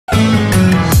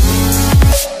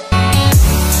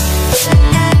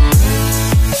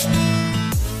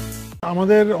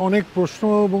আমাদের অনেক প্রশ্ন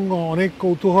এবং অনেক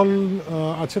কৌতূহল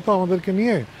আছে তো আমাদেরকে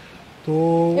নিয়ে। তো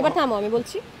এবার থামো, আমি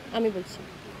বলছি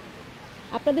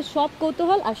আপনাদের সব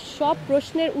কৌতূহল আর সব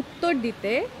প্রশ্নের উত্তর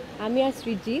দিতে আমি আর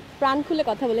সৃজিত প্রাণ খুলে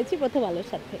কথা বলেছি প্রথম আলোর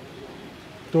সাথে।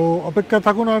 তো অপেক্ষা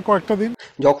থাকুন আর কয়েকটা দিন।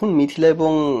 যখন মিথিলা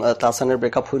এবং তাহসানের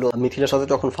ব্রেকআপ হইলো, মিথিলার সাথে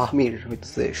যখন ফাহমির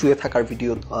হইতেছে শুয়ে থাকার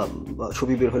ভিডিও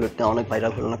ছবি বের হইলো, অনেক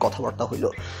ভাইরাল হইলো না, কথাবার্তা হইলো,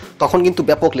 তখন কিন্তু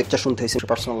ব্যাপক লেকচার শুনতে হয়েছে।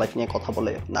 পার্সোনাল লাইফ নিয়ে কথা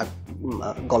বলে, নাক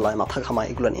গলায় মাথা ঘামায়,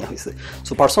 এগুলো নিয়ে হয়েছে।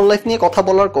 সো পার্সোনাল লাইফ নিয়ে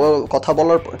কথা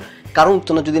বলার কারণ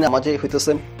তো না, যদি না মাঝে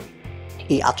হইতেছে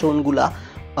এই আচরণগুলা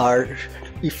আর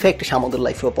ইফেক্ট সে আমাদের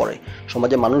লাইফেও পড়ে।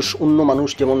 সমাজে অন্য মানুষ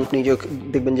যেমন আপনি যে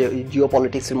দেখবেন যে জিও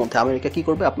পলিটিক্সের মধ্যে আমেরিকা কী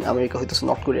করবে, আমেরিকা হইতেছে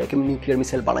নর্থ কোরিয়াকে নিউক্লিয়ার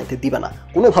মিসাইল বানাইতে দিবে না,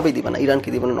 কোনোভাবেই দিবে না, ইরানকে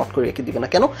দিবে না, নর্থ কোরিয়াকে দিবে না।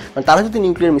 কেন? মানে তারা যদি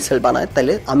নিউক্লিয়ার মিসাইল বানায়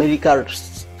তাহলে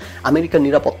আমেরিকার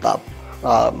নিরাপত্তা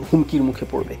হুমকির মুখে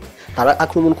পড়বে। তারা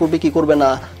আক্রমণ করবে কি করবে না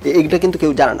এইটা কিন্তু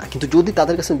কেউ জানে না, কিন্তু যদি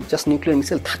তাদের কাছে জাস্ট নিউক্লিয়ার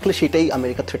মিসাইল থাকলে সেটাই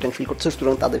আমেরিকা থ্রেটেন ফিল করছে,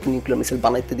 সুতরাং তাদেরকে নিউক্লিয়ার মিসাইল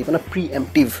বানাইতে দিবে না।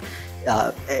 প্রিএমটিভ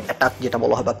অ্যাটাক যেটা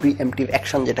বলা হয় বা প্রিএমটিভ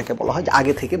অ্যাকশন যেটাকে বলা হয়, যে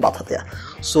আগে থেকে বাধা দেয়া।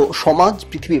 সো সমাজ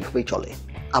পৃথিবী এভাবেই চলে।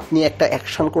 আপনি একটা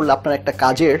অ্যাকশন করলে আপনার একটা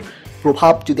কাজের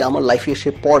প্রভাব যদি আমার লাইফে এসে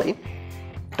পড়ে,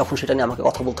 তখন সেটা নিয়ে আমাকে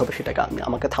কথা বলতে হবে, সেটাকে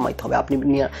আমাকে থামাইতে হবে। আপনি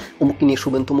নিয়ে অমুককে নিয়ে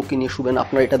শুবেন, তমুককে নিয়ে শুবেন,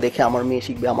 আপনার এটা দেখে আমার মেয়ে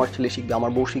শিখবে, আমার ছেলে শিখবে,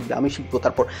 আমার বউ শিখবে, আমি শিখবো,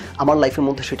 তারপর আমার লাইফের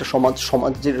মধ্যে সেটা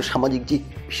সমাজের সামাজিক যে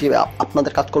হিসেবে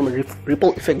আপনাদের কাজকর্মের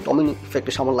রিপল ইফেক্ট, ডমিনো ইফেক্ট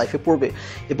এসে আমার লাইফে পড়বে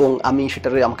এবং আমি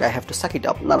সেটারে আমাকে I have to সাক it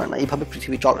up. না, এইভাবে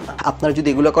পৃথিবী চলে না। আপনারা যদি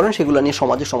এগুলো করেন, সেগুলো নিয়ে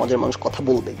সমাজের মানুষ কথা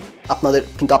বলবেই।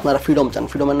 কিন্তু আপনারা ফ্রিডম চান,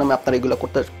 ফ্রিডমের নামে আপনারা এগুলো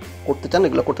করতে চান।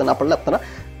 এগুলো করতে না পারলে আপনারা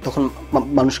তখন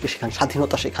মানুষকে শেখান,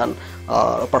 স্বাধীনতা শেখান,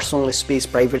 পার্সোনাল স্পেস,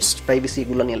 প্রাইভেসি,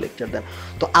 এগুলো নিয়ে লেকচার দেন।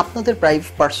 তো আপনাদের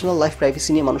পার্সোনাল লাইফ প্রাইভেসি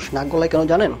নিয়ে মানুষ নাক গলায় কেন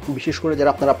জানেন? বিশেষ করে যারা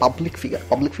আপনারা পাবলিক ফিগার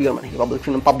মানে কি,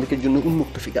 পাবলিকের জন্য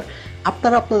উন্মুক্ত ফিগার,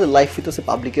 আপনারা আপনাদের লাইফ হইতেছে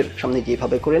পাবলিকের সামনে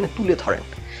যেভাবে করে তুলে ধরেন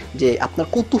যে আপনার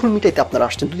কৌতূহল মিটাইতে আপনারা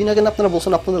আসছেন। দুদিন আগে আপনারা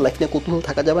বলছেন আপনাদের লাইফ নিয়ে কৌতূহল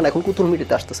থাকা যাবে না, এখন কৌতূহল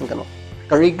মিটাইতে আসতেছেন কেন?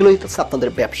 কারণ এগুলোই হইতেছে আপনাদের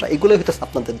ব্যবসা, এগুলোই হইতেছে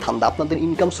আপনাদের ধান্দা। আপনাদের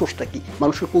ইনকাম সোর্সটা কি?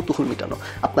 মানুষের কৌতূহল মিটানো।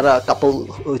 আপনারা কাপল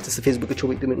হইতেছে ফেসবুকে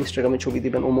ছবি দিবেন, ইনস্টাগ্রামে ছবি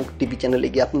দিবেন, অমুক টিভি চ্যানেলে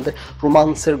গিয়ে আপনাদের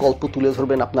রোমান্সের গল্প তুলে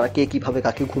ধরবেন, আপনারা কে কীভাবে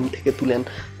কাকে ঘুম থেকে তুলেন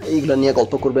এইগুলো নিয়ে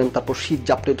গল্প করবেন। তারপর শীত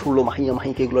জাপটে ধরলো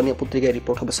মাহিকে, এগুলো নিয়ে পত্রিকায়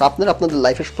রিপোর্ট হবে। সো আপনারা আপনাদের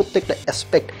লাইফের প্রত্যেকটা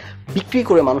অ্যাসপেক্ট বিক্রি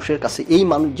করে মানুষের কাছে,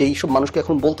 যেই সব মানুষকে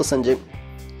এখন বলতেছেন যে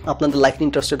আপনাদের লাইফ নিয়ে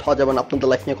ইন্টারেস্টেড হওয়া যাবে না, আপনাদের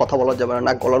লাইফ নিয়ে কথা বলা যাবে না,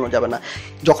 নাক গলানো যাবে না,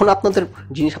 যখন আপনাদের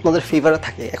জিনিস আপনাদের ফেভারে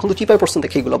থাকে, এখন তো চিপাই পার্সেন্ট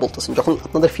দেখে এগুলো বলতেছেন, যখন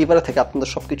আপনাদের ফেভারে থাকে, আপনাদের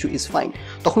সব কিছু ইজ ফাইন,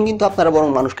 তখন কিন্তু আপনারা বরং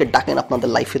মানুষকে ডাকেন আপনাদের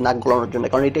লাইফে নাক গলানোর জন্য,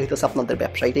 কারণ এটাই হচ্ছে আপনাদের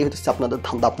ব্যবসা, এটাই হচ্ছে আপনাদের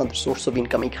ধান্দা, আপনাদের সোর্স অফ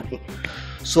ইনকাম এইখানেই।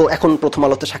 সো এখন প্রথম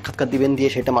আলোতে সাক্ষাৎকার দিবেন, দিয়ে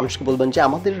সেটা মানুষকে বলবেন যে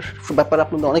আমাদের ব্যাপারে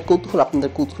আপনাদের অনেক কৌতূহল, আপনাদের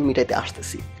কৌতূহল মিটাইতে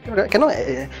আসতেছি কেন।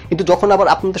 কিন্তু যখন আবার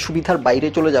আপনাদের সুবিধার বাইরে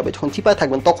চলে যাবে, যখন চিপায়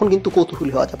থাকবেন, তখন কিন্তু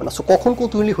কৌতূহলী হওয়া যাবে না। সো কখন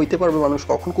কৌতূহলী হইতে পারবে মানুষ,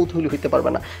 কখন কৌতূহলী হইতে পারবে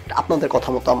না, আপনাদের কথা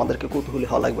মতো আমাদেরকে কৌতূহলী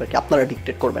হওয়া লাগবে আর কি। আপনারা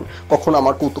ডিক্টেট করবেন কখন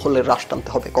আমার কৌতূহলের রাশ টানতে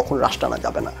হবে, কখন রাশ টানা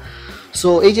যাবে না। সো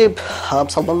এই যে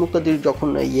সালমান মুক্তাদির যখন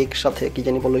ইয়ের সাথে কি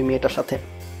জানি বলো, ওই মেয়েটার সাথে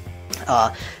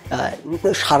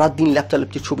সারাদিন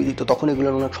ল্যাপচালেপচি ছবি দিত, তখন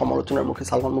এগুলোর অনেক সমালোচনার মুখে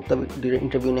সালমান মুক্তাদির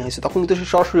ইন্টারভিউ নেওয়া হয়েছে। তখন কিন্তু সে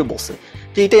সরাসরি বলছে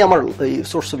যে এটাই আমার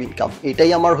সোর্স অফ ইনকাম,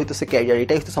 এটাই আমার হইতেছে ক্যারিয়ার,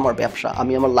 এটাই হইতেছে আমার ব্যবসা,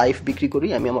 আমি আমার লাইফ বিক্রি করি,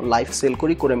 আমি আমার লাইফ সেল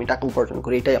করি, আমি টাকা উপার্জন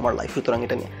করি, এটাই আমার লাইফ, সুতরাং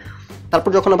এটা নিয়ে।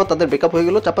 তারপর যখন আবার তাদের ব্রেকআপ হয়ে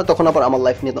গেল, তারপর তখন আবার আমার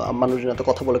লাইফ নিয়ে মানুষজন এত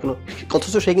কথা বলে কেন?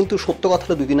 অথচ সে কিন্তু সত্য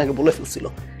কথাটা 2 দিন আগে বলে ফেলছিল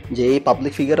যে এই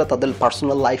পাবলিক ফিগাররা তাদের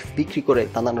পার্সোনাল লাইফ বিক্রি করে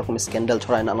নানান রকম স্ক্যান্ডাল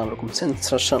ছড়ায়, নানান রকম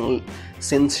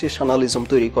সেন্সেশনালিজম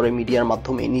তৈরি করে, মিডিয়ার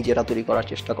মাধ্যমে নিজেরা তৈরি করার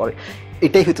চেষ্টা করে,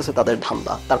 এটাই হইতেছে তাদের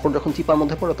ধান্দা। তারপর যখন চিপার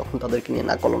মধ্যে পড়ে, তখন তাদেরকে নিয়ে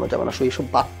না গলানো যাবে না। সো এইসব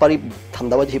বাটপারি,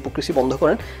 ধান্দাবাজি, হিপোক্রেসি বন্ধ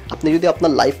করেন। আপনি যদি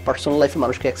আপনার পার্সোনাল লাইফে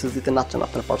মানুষকে অ্যাক্সেস দিতে না চান,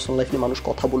 আপনার পার্সোনাল লাইফ নিয়ে মানুষ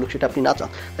কথা বলুক সেটা আপনি না চান,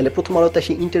 তাহলে প্রথম আলোতে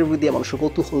সেই ইন্টারভিউ দিয়ে মানুষের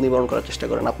কৌতূহল নিবারণ করার চেষ্টা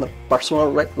করেন। আপনার পার্সোনাল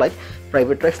লাইফ,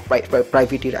 প্রাইভেট লাইফ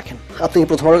প্রাইভেটই রাখেন। আপনি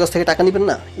প্রথম আলোর কাছ থেকে টাকা নেবেন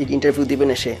না, এই ইন্টারভিউ দিবেন,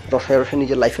 এসে রসায়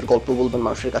নিজের লাইফের গল্প বলবেন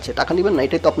মানুষের কাছে, টাকা নেবেন না,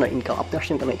 এটাই তো আপনার ইনকাম। আপনি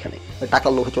আসছেন কেন এখানে?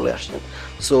 টাকার লোভে চলে আসছেন।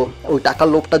 সো ওই টাকার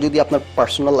লোভটা যদি আপনার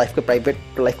পার্সোনাল লাইফকে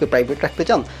প্রাইভেট রাখতে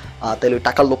চান, তাহলে ওই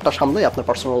টাকার লোভটা সামলে আপনার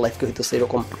পার্সোনাল লাইফকে হইতেছে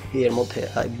এরকম এর মধ্যে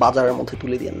বাজারের মধ্যে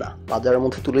তুলে দিয়ে না, বাজারের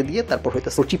মধ্যে তুলে দিয়ে তারপর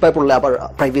হইতেছে চিপায় পড়লে আবার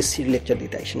প্রাইভেসির লেকচার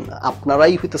দিতে আসেন না।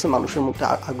 আপনারাই হইতেছে মানুষের মধ্যে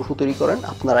আগ্রহ তৈরি করেন,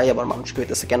 আপনারাই আবার মানুষকে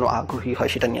হইতেছে কেন আগ্রহী হয়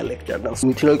সেটা নিয়ে লেকচার দেন।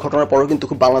 মিথিল ওই ঘটনার পরেও কিন্তু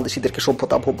খুব বাংলাদেশিদেরকে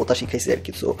ভব্যতা শিখাইছে আর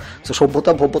কিছু। সো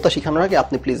ভব্যতা শেখানোর আগে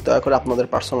আপনি প্লিজ দয়া করে আপনাদের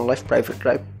পার্সোনাল লাইফ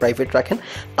প্রাইভেট রাখেন।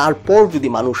 তারপর যদি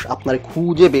মানুষ আপনার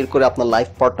খুঁজে বের করে আপনার লাইফ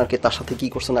পার্টনারকে তার সাথে কি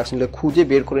করছেন আসলে খুঁজে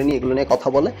বের করে নিয়ে এগুলো নিয়ে কথা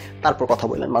বলে, তারপর কথা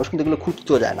বললেন। মানুষ কিন্তু এগুলো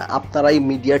খুঁজতেও যায় না। আপনারাই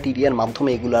টিডিয়ার মাধ্যমে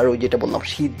এগুলো, আর ওই যেটা বললাম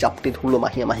শীত জাপটে ধরলো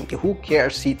মাহিকে, হু কেয়ার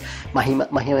শীত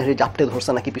মাহির জাপটে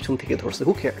ধরছে নাকি পিছন থেকে ধরছে,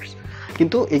 হু কেয়ার্স।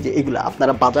 কিন্তু এই যে এগুলা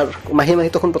আপনারা বাজার মাহি মাহি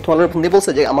তখন প্রথম আলোর বন্ধু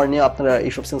বলছে যে আমার নিয়ে আপনারা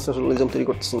এইসব সেন্সেশনালিজম তৈরি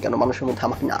করতেছেন কেন, মানুষের মধ্যে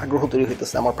আমাকে নিয়ে আগ্রহ তৈরি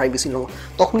হইতেছে, আমার প্রাইভেসি,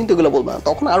 তখন কিন্তু এগুলো বলবে না,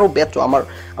 তখন আরো বেচো, আমার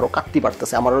আরো কাটতি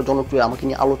বাড়তেছে, আমার আরো জনপ্রিয়, আমাকে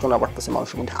নিয়ে আলোচনা বাড়তেছে,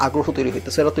 মানুষের মধ্যে আগ্রহ তৈরি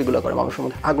হইতেছে। এরা তো এগুলো করে, মানুষের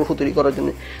মধ্যে আগ্রহ তৈরি করার জন্য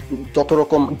যত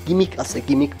রকম গিমিক আছে,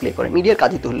 গিমিক প্লে করে। মিডিয়ার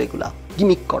কাজই তো হলো এগুলা,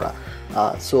 গিমিক করা।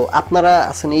 সো আপনারা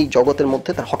আছেন এই জগতের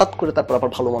মধ্যে, তার হঠাৎ করে তারপর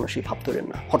আবার ভালো মানুষই ভাবতেন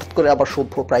না, হঠাৎ করে আবার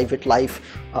সভ্য প্রাইভেট লাইফ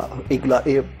এইগুলা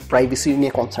প্রাইভেসি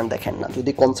নিয়ে কনসার্ন দেখেন না।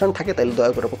 যদি কনসার্ন থাকে তাহলে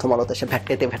দয়া করে প্রথম আলোতে এসে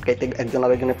ভ্যাটকাইতে একজন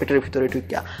আরেকজনের পেটের ভিতরে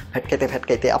ঢুকিয়া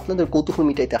ভ্যাটকাইতে আপনাদের কৌতূহল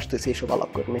মিটাইতে আসতেছে এইসব আলাপ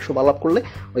করবেন। এইসব আলাপ করলে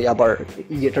ওই আবার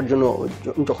ইয়েটার জন্য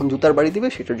যখন জুতার বাড়ি দিবে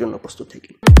সেটার জন্য প্রস্তুত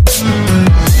থাকি।